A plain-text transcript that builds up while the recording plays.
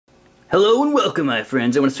Hello and welcome, my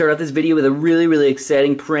friends. I want to start off this video with a really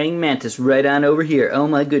exciting praying mantis right on over here. Oh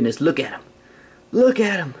my goodness, look at him. Look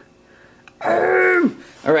at him.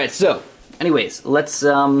 Alright, so, anyways, let's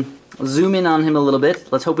zoom in on him a little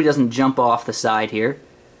bit. Let's hope he doesn't jump off the side here.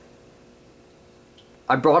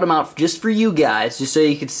 I brought him out just for you guys, just so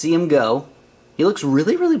you could see him go. He looks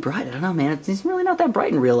really bright. I don't know, man. He's really not that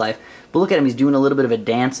bright in real life. But look at him. He's doing a little bit of a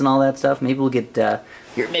dance and all that stuff. Maybe we'll get,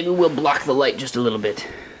 here, maybe we'll block the light just a little bit.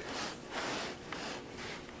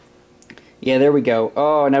 Yeah, there we go.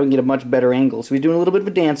 Oh, now we can get a much better angle. So he's doing a little bit of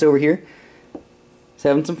a dance over here. He's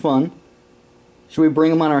having some fun. Should we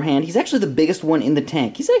bring him on our hand? He's actually the biggest one in the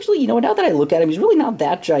tank. He's actually, you know, now that I look at him, he's really not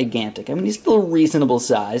that gigantic. I mean, he's still a reasonable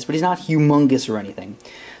size, but he's not humongous or anything.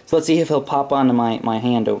 So let's see if he'll pop onto my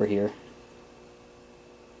hand over here.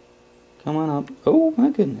 Come on up. Oh, my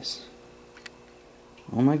goodness.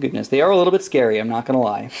 Oh, my goodness. They are a little bit scary, I'm not going to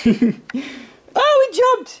lie. Oh, he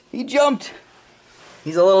jumped! He jumped!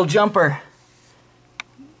 He's a little jumper.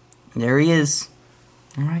 There he is.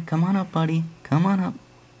 Alright, come on up, buddy. Come on up.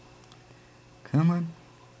 Come on.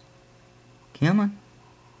 Come on.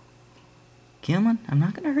 Come on. I'm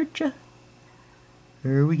not going to hurt you.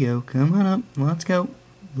 There we go. Come on up. Let's go.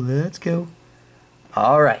 Let's go.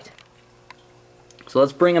 Alright. So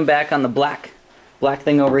let's bring him back on the black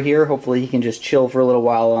thing over here. Hopefully he can just chill for a little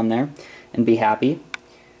while on there and be happy.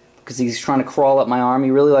 Because he's trying to crawl up my arm.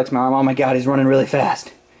 He really likes my arm. Oh my god, he's running really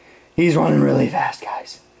fast. He's running really fast,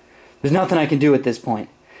 guys. There's nothing I can do at this point.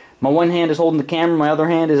 My one hand is holding the camera, my other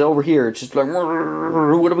hand is over here. It's just like, what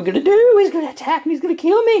are we going to do? He's going to attack me, he's going to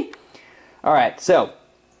kill me. Alright, so,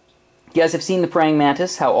 you guys have seen the praying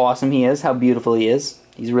mantis, how awesome he is, how beautiful he is.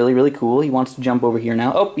 He's really cool. He wants to jump over here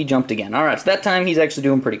now. Oh, he jumped again. Alright, so that time he's actually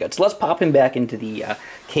doing pretty good. So let's pop him back into the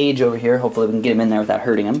cage over here. Hopefully we can get him in there without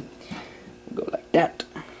hurting him. We'll go like that.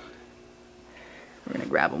 We're going to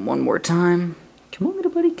grab him one more time. Come on, little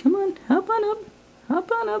buddy, come on. Hop on up.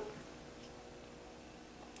 Hop on up.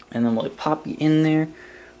 And then we'll pop you in there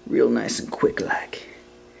real nice and quick like.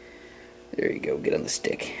 There you go, get on the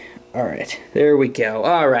stick. Alright, there we go.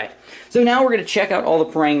 Alright, so now we're going to check out all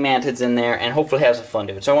the praying mantids in there and hopefully have some fun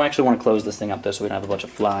doing it. So I actually want to close this thing up though so we don't have a bunch of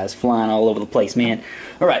flies flying all over the place, man.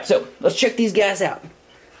 Alright, so let's check these guys out.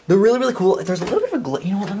 They're really cool. There's a little bit of a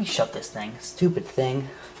you know what, let me shut this thing. Stupid thing.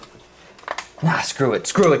 Nah, screw it.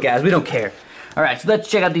 Screw it, guys. We don't care. Alright, so let's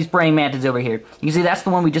check out these praying mantids over here. You can see that's the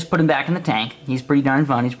one we just put him back in the tank. He's pretty darn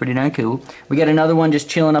fun. He's pretty darn cool. We got another one just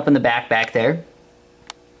chilling up in the back there.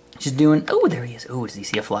 Just doing... Oh, there he is. Oh, does he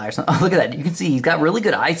see a fly or something? Oh, look at that. You can see he's got really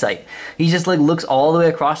good eyesight. He just, like, looks all the way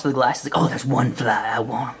across the glass. He's like, oh, there's one fly. I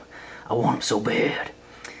want him. I want him so bad.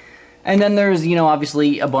 And then there's, you know,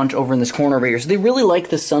 obviously a bunch over in this corner over here. So they really like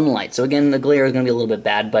the sunlight. So, again, the glare is going to be a little bit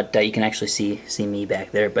bad, but you can actually see me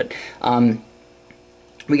back there. But,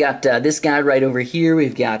 we got this guy right over here.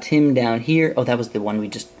 We've got him down here. Oh, that was the one we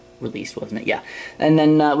just released, wasn't it? Yeah. And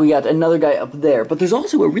then we got another guy up there. But there's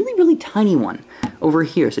also a really tiny one over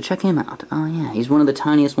here. So check him out. Oh, yeah. He's one of the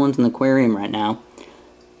tiniest ones in the aquarium right now.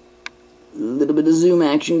 A little bit of zoom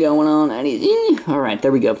action going on. And he's... Alright,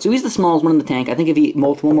 there we go. So he's the smallest one in the tank. I think if he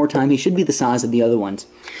molts one more time, he should be the size of the other ones.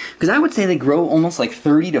 Because I would say they grow almost like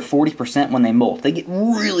 30 to 40% when they molt. They get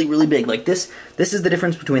really big. Like this is the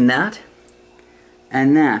difference between that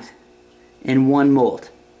and that, and one molt.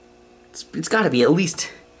 It's got to be at least,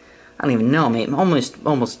 I don't even know, maybe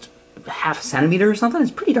almost half a centimeter or something. It's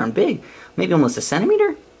pretty darn big. Maybe almost a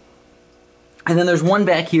centimeter. And then there's one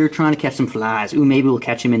back here trying to catch some flies. Ooh, maybe we'll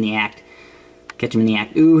catch him in the act. Catch him in the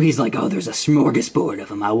act. Ooh, he's like, oh, there's a smorgasbord of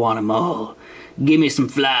them. I want them all. Give me some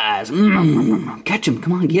flies. Catch him.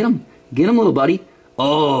 Come on, get him. Get him, little buddy.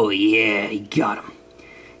 Oh, yeah, he got him.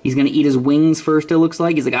 He's going to eat his wings first, it looks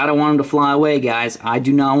like. He's like, I don't want him to fly away, guys. I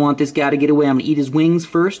do not want this guy to get away. I'm going to eat his wings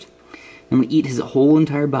first. I'm going to eat his whole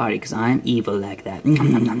entire body, because I'm evil like that.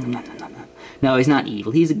 No, he's not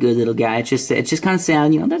evil. He's a good little guy. It's just kind of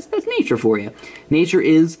sad. You know, that's nature for you. Nature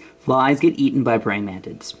is flies get eaten by praying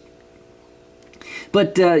mantids.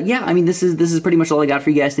 But, yeah, I mean, this is pretty much all I got for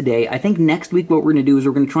you guys today. I think next week what we're going to do is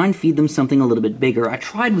we're going to try and feed them something a little bit bigger. I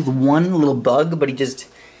tried with one little bug, but he just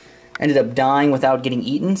ended up dying without getting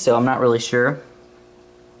eaten, so I'm not really sure.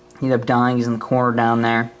 He ended up dying. He's in the corner down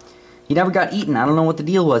there. He never got eaten. I don't know what the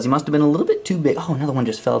deal was. He must have been a little bit too big. Oh, another one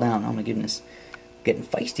just fell down. Oh my goodness. Getting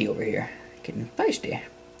feisty over here. Getting feisty.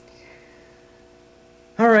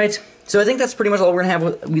 Alright, so I think that's pretty much all we're going to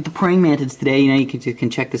have with the praying mantids today. You know, you can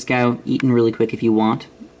check this guy out eating really quick if you want.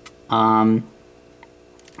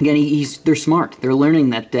 Again, they're smart. They're learning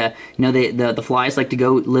that, you know, the flies like to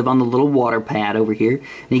go live on the little water pad over here.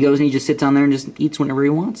 And he goes and he just sits on there and just eats whenever he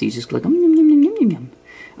wants. He's just like, yum, yum, yum, yum, yum, yum.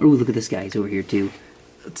 Oh, look at this guy. He's over here, too.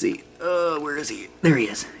 Let's see. Where is he? There he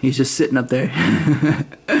is. He's just sitting up there.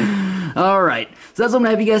 Alright, so that's what I'm going to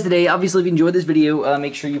have you guys today. Obviously, if you enjoyed this video,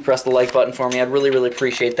 make sure you press the like button for me. I'd really, really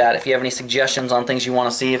appreciate that. If you have any suggestions on things you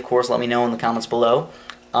want to see, of course, let me know in the comments below.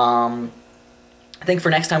 I think for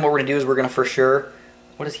next time what we're going to do is we're going to for sure...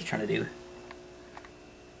 What is he trying to do?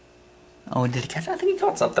 Oh, did he catch it? I think he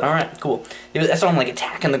caught something. Alright, cool. I saw him like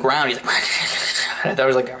attacking the ground. He's like... I thought I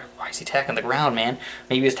was like, why is he attacking the ground, man?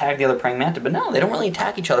 Maybe he was attacking the other praying mantis, but no, they don't really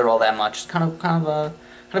attack each other all that much. It's kind of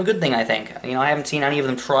a good thing, I think. You know, I haven't seen any of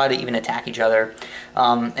them try to even attack each other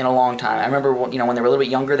in a long time. I remember, you know, when they were a little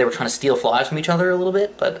bit younger, they were trying to steal flies from each other a little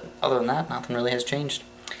bit, but other than that, nothing really has changed.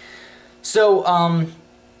 So,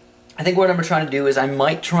 I think what I'm trying to do is I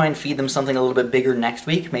might try and feed them something a little bit bigger next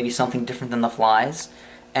week, maybe something different than the flies.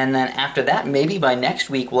 And then after that, maybe by next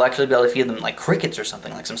week, we'll actually be able to feed them like crickets or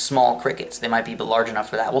something, like some small crickets. They might be large enough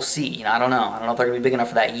for that. We'll see. You know, I don't know. I don't know if they're going to be big enough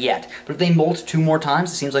for that yet. But if they molt 2 more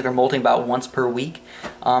times, it seems like they're molting about once per week,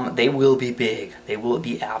 they will be big. They will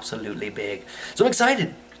be absolutely big. So I'm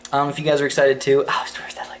excited. If you guys are excited too,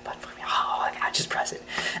 press that like button for me. Oh, my God, just press it.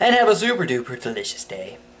 And have a super duper delicious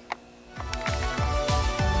day.